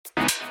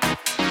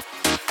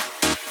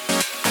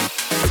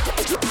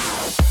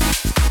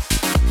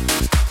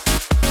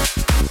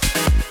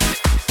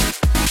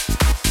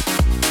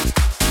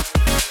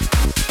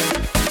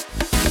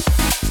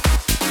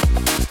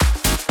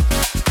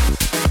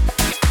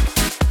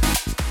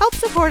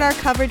support our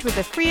coverage with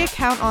a free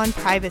account on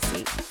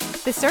Privacy,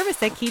 the service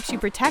that keeps you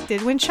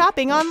protected when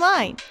shopping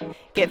online.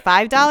 Get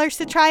 $5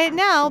 to try it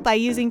now by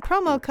using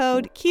promo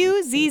code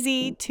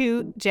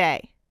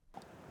QZZ2J.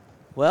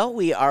 Well,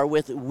 we are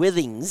with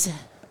Withings.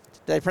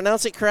 Did I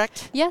pronounce it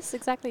correct? Yes,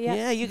 exactly, yeah.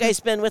 Yeah, you guys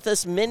been with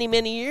us many,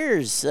 many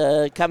years,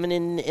 coming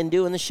in and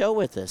doing the show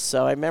with us.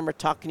 So I remember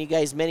talking to you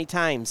guys many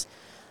times.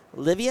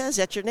 Livia, is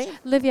that your name?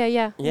 Livia,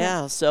 yeah.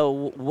 Yeah,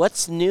 so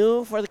what's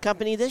new for the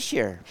company this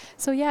year?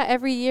 So yeah,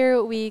 every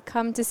year we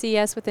come to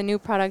CES with a new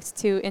product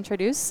to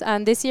introduce.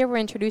 This year we're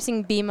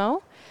introducing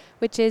BeamO,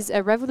 which is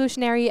a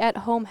revolutionary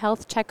at-home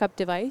health checkup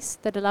device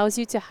that allows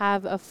you to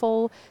have a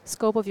full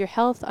scope of your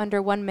health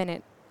under 1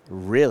 minute.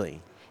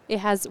 Really? It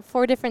has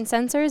 4 different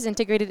sensors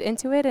integrated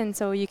into it, and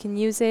so you can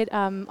use it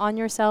on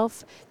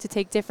yourself to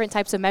take different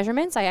types of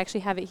measurements. I actually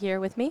have it here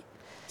with me.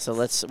 So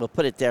we'll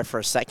put it there for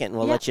a second, and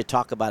we'll let you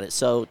talk about it.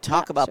 So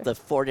talk about the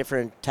 4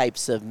 different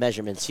types of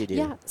measurements you do.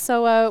 Yeah,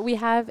 so we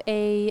have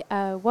a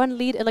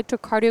 1-lead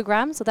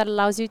electrocardiogram, so that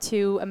allows you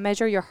to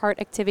measure your heart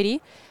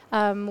activity.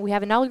 We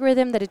have an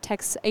algorithm that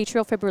detects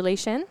atrial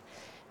fibrillation.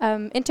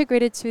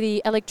 Integrated to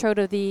the electrode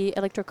of the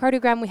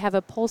electrocardiogram, we have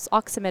a pulse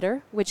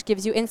oximeter, which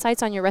gives you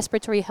insights on your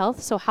respiratory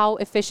health, so how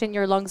efficient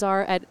your lungs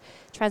are at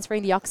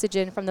transferring the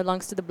oxygen from the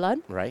lungs to the blood.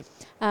 Right.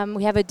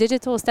 We have a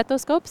digital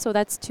stethoscope, so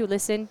that's to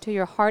listen to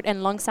your heart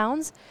and lung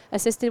sounds.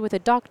 Assisted with a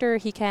doctor,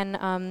 he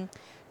can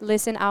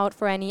listen out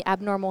for any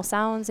abnormal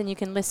sounds, and you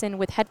can listen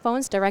with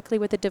headphones directly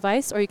with the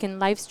device, or you can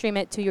live stream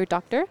it to your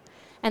doctor.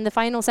 And the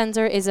final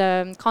sensor is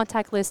a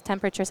contactless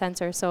temperature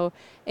sensor. So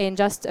in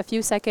just a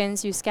few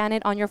seconds, you scan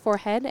it on your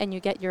forehead and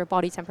you get your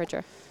body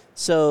temperature.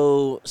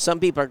 So some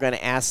people are going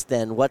to ask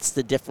then, what's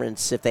the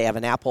difference if they have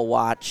an Apple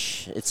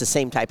Watch? It's the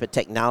same type of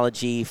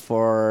technology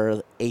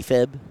for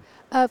AFib?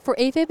 For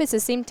AFib, it's the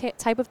same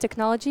type of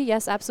technology,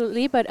 yes,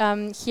 absolutely. But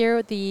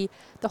here, the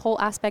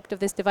whole aspect of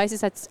this device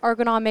is that it's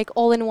ergonomic,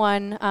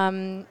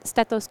 all-in-one,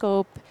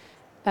 stethoscope,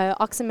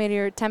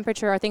 oximeter,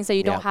 temperature are things that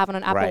you don't have on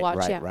an Apple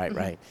Watch.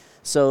 Right.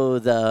 So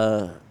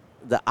the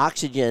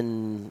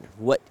oxygen,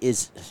 what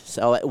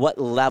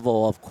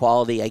level of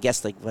quality, I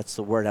guess, like what's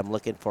the word I'm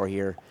looking for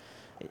here?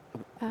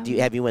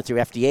 Have you went through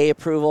FDA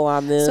approval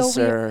on this?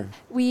 So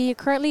we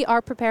currently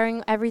are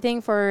preparing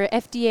everything for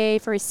FDA,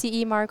 for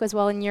CE mark as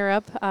well in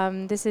Europe.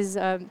 This is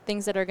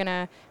things that are going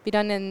to be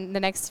done in the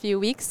next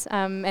few weeks.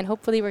 And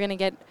hopefully we're going to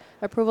get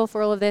approval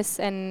for all of this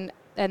and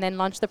then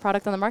launch the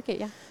product on the market,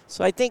 yeah.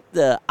 So I think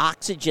the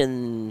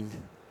oxygen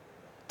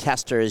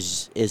tester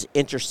is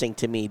interesting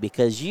to me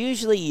because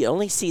usually you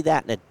only see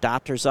that in a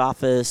doctor's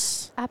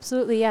office.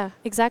 Absolutely, yeah,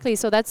 exactly.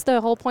 So that's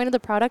the whole point of the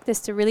product, is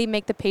to really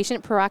make the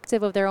patient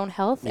proactive of their own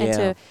health and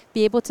to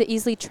be able to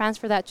easily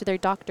transfer that to their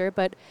doctor,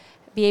 but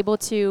be able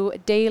to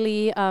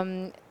daily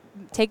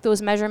take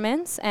those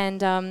measurements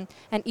and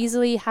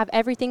easily have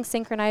everything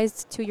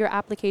synchronized to your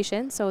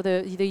application. So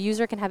the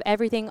user can have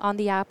everything on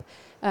the app.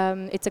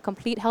 It's a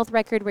complete health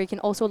record where you can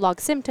also log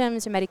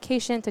symptoms, your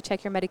medication, to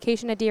check your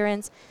medication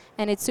adherence.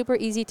 And it's super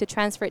easy to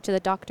transfer it to the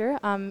doctor,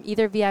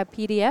 either via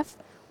PDF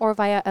or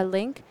via a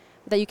link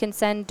that you can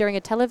send during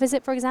a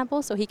televisit, for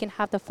example, so he can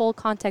have the full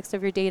context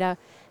of your data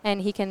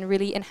and he can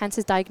really enhance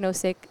his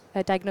diagnostic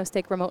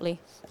remotely.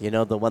 You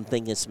know, the one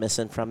thing that's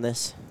missing from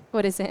this?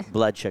 What is it?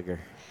 Blood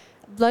sugar.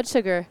 Blood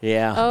sugar.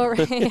 Yeah. Oh,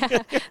 right. Yeah.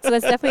 So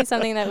that's definitely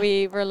something that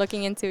we're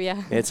looking into,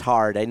 yeah. It's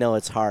hard. I know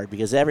it's hard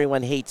because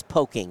everyone hates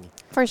poking.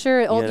 For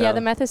sure. Yeah,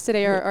 the methods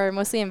today are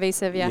mostly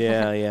invasive, yeah.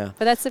 Yeah.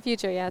 But that's the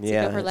future, yeah, to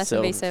go for less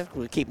invasive.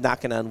 We'll keep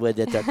knocking on wood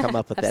that they'll come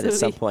up with that at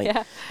some point.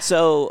 Yeah.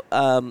 So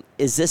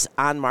is this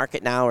on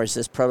market now, or is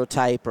this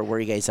prototype, or where are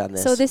you guys on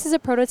this? So this is a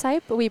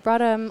prototype. We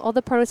brought all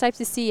the prototypes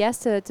to CES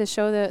to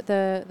show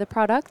the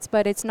product,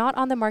 but it's not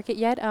on the market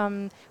yet.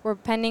 We're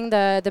pending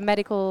the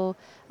medical,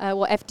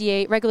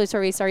 FDA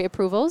regulatory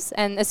approvals,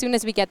 and as soon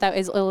as we get that,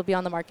 it'll be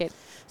on the market.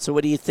 So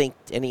what do you think?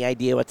 Any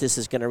idea what this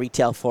is going to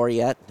retail for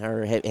yet,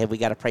 or have we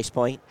got a price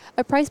point?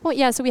 A price point,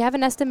 yeah. So we have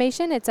an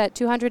estimation. It's at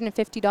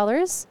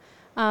 $250.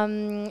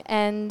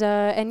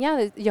 And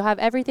yeah, you'll have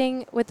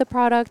everything with the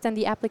product and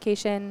the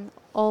application,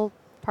 all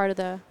part of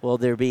the... Will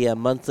there be a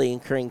monthly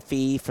incurring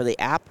fee for the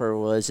app, or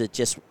was it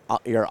just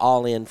you're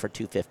all in for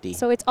 $250?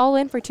 So it's all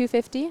in for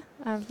 $250.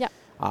 Yeah.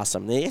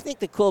 Awesome. I think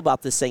the cool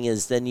about this thing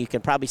is then you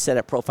can probably set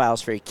up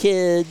profiles for your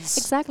kids.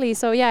 Exactly.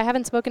 So yeah, I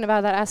haven't spoken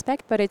about that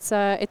aspect, but it's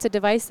a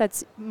device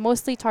that's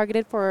mostly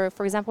targeted for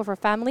example, for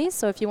families.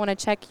 So if you want to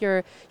check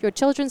your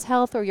children's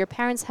health or your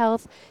parents'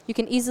 health, you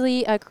can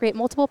easily create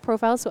multiple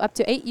profiles, so up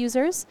to 8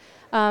 users,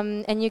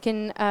 and you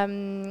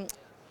can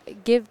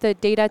give the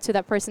data to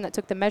that person that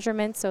took the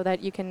measurement so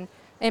that you can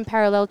in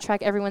parallel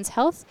track everyone's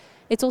health.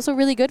 It's also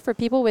really good for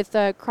people with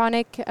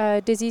chronic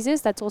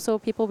diseases. That's also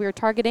people we're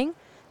targeting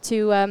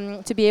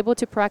to be able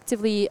to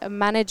proactively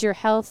manage your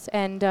health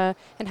and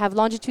have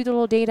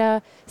longitudinal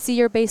data, see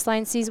your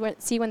baseline,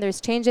 see when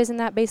there's changes in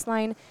that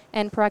baseline,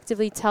 and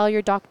proactively tell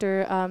your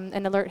doctor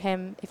and alert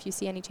him if you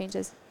see any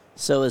changes.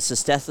 So is the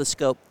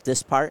stethoscope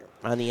this part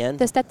on the end?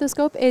 The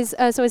stethoscope is,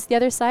 so it's the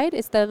other side.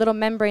 It's the little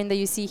membrane that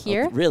you see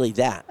here. Oh, really,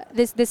 that?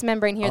 This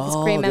membrane here, this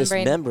gray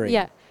membrane. This membrane.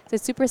 Yeah. So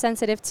it's super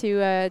sensitive to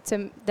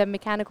the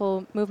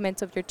mechanical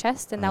movements of your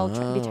chest, and that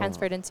will be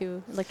transferred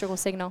into electrical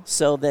signal.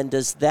 So then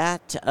does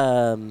that,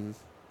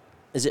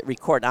 is it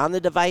record on the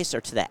device or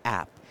to the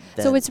app?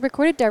 So it's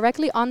recorded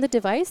directly on the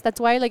device.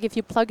 That's why, like, if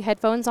you plug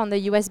headphones on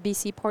the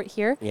USB-C port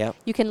here,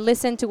 you can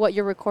listen to what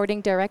you're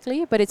recording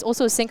directly, but it's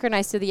also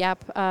synchronized to the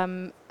app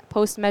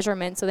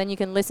post-measurement. So then you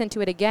can listen to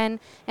it again.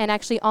 And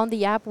actually on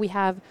the app, we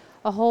have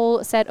a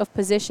whole set of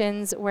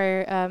positions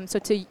where, so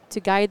to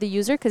guide the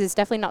user, because it's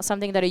definitely not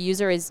something that a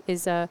user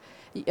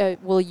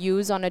will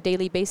use on a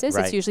daily basis.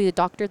 It's usually the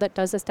doctor that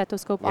does the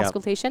stethoscope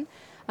auscultation.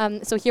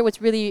 So here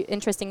what's really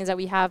interesting is that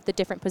we have the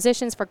different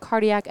positions for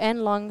cardiac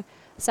and lung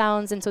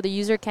sounds, and so the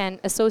user can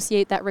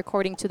associate that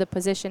recording to the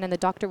position, and the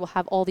doctor will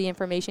have all the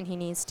information he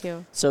needs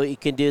to. So you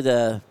can do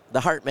the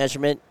heart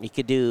measurement, you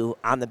could do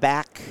on the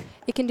back.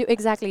 It can do,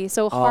 exactly.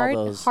 So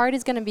heart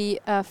is going to be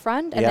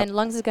front, and then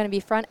lungs is going to be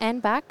front and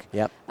back.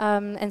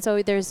 And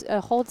so there's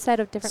a whole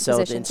set of different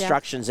positions. So the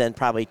instructions then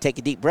probably take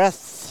a deep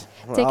breath.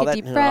 Take a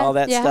deep breath. All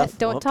that stuff.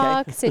 Don't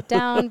talk. Sit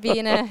down. Be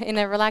in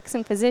a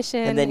relaxing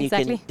position. And then you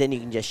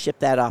can just ship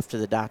that off to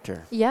the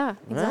doctor. Yeah,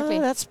 exactly.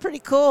 Oh, that's pretty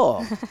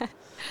cool.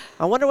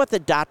 I wonder what the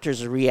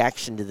doctor's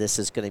reaction to this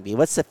is going to be.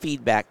 What's the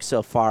feedback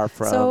so far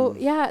from? So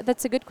yeah,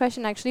 that's a good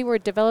question. Actually, we're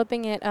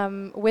developing it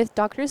with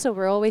doctors, so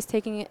we're always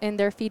taking in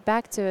their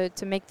feedback to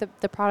make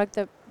the product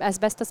as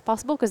best as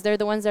possible, because they're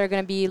the ones that are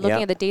going to be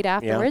looking at the data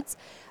afterwards.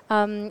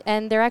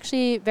 And they're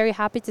actually very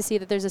happy to see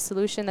that there's a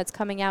solution that's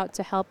coming out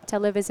to help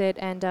televisit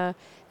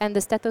and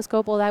the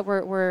stethoscope. All that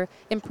we're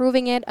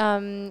improving it.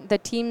 The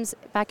teams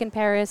back in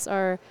Paris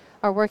are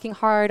working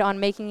hard on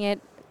making it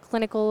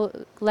clinical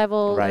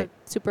level,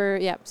 super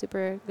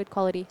good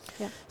quality.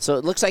 Yeah. So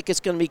it looks like it's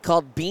going to be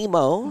called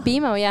BeamO.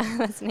 BeamO, yeah,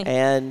 that's the name.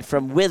 And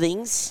from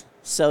Withings.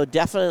 So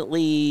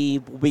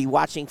definitely be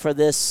watching for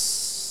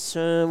this.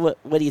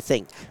 What do you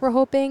think? We're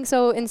hoping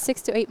so in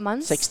 6 to 8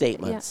 months. 6 to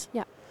 8 months.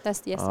 Yeah,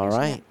 that's the estimation. All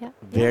right. Yeah.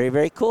 Very,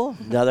 very cool.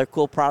 Another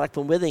cool product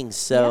from Withings.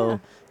 So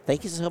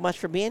thank you so much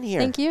for being here.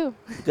 Thank you.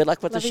 Good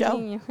luck with Lovely the show.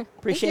 meeting you.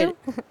 Appreciate it.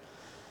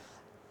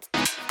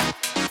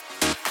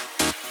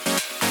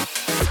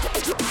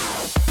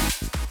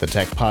 The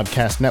Tech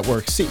Podcast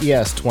Network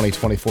CES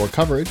 2024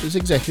 coverage is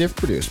executive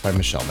produced by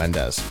Michelle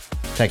Mendez.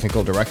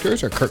 Technical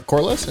directors are Kurt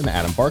Corliss and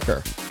Adam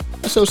Barker.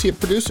 Associate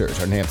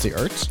producers are Nancy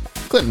Ertz,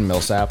 Clinton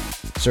Millsap,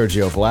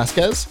 Sergio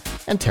Velasquez,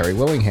 and Terry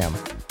Willingham.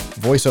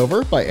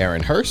 Voiceover by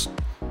Aaron Hurst.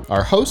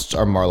 Our hosts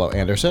are Marlo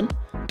Anderson,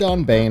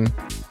 Don Bain,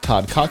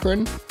 Todd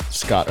Cochran,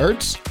 Scott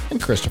Ertz,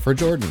 and Christopher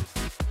Jordan.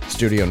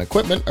 Studio and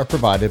equipment are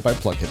provided by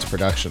Plug Hits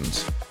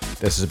Productions.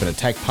 This has been a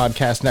Tech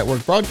Podcast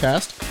Network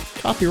broadcast,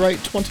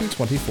 copyright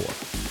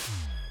 2024.